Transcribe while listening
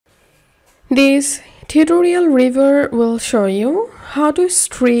This tutorial review will show you how to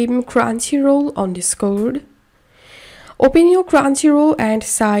stream Crunchyroll on Discord. Open your Crunchyroll and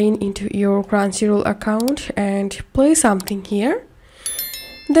sign into your Crunchyroll account and play something here.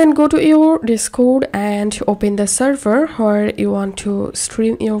 Then go to your Discord and open the server where you want to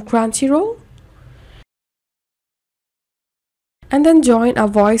stream your Crunchyroll. And then join a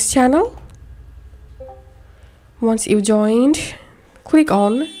voice channel. Once you joined, click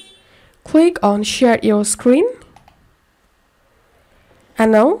on share your screen.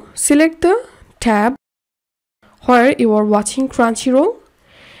 And now select the tab where you are watching Crunchyroll.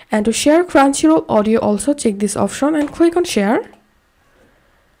 And to share Crunchyroll audio, also check this option and click on share.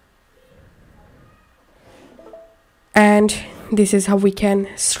 And this is how we can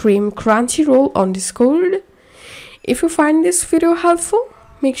stream Crunchyroll on Discord. If you find this video helpful,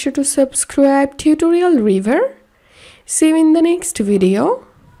 make sure to subscribe tutorial review. See you in the next video.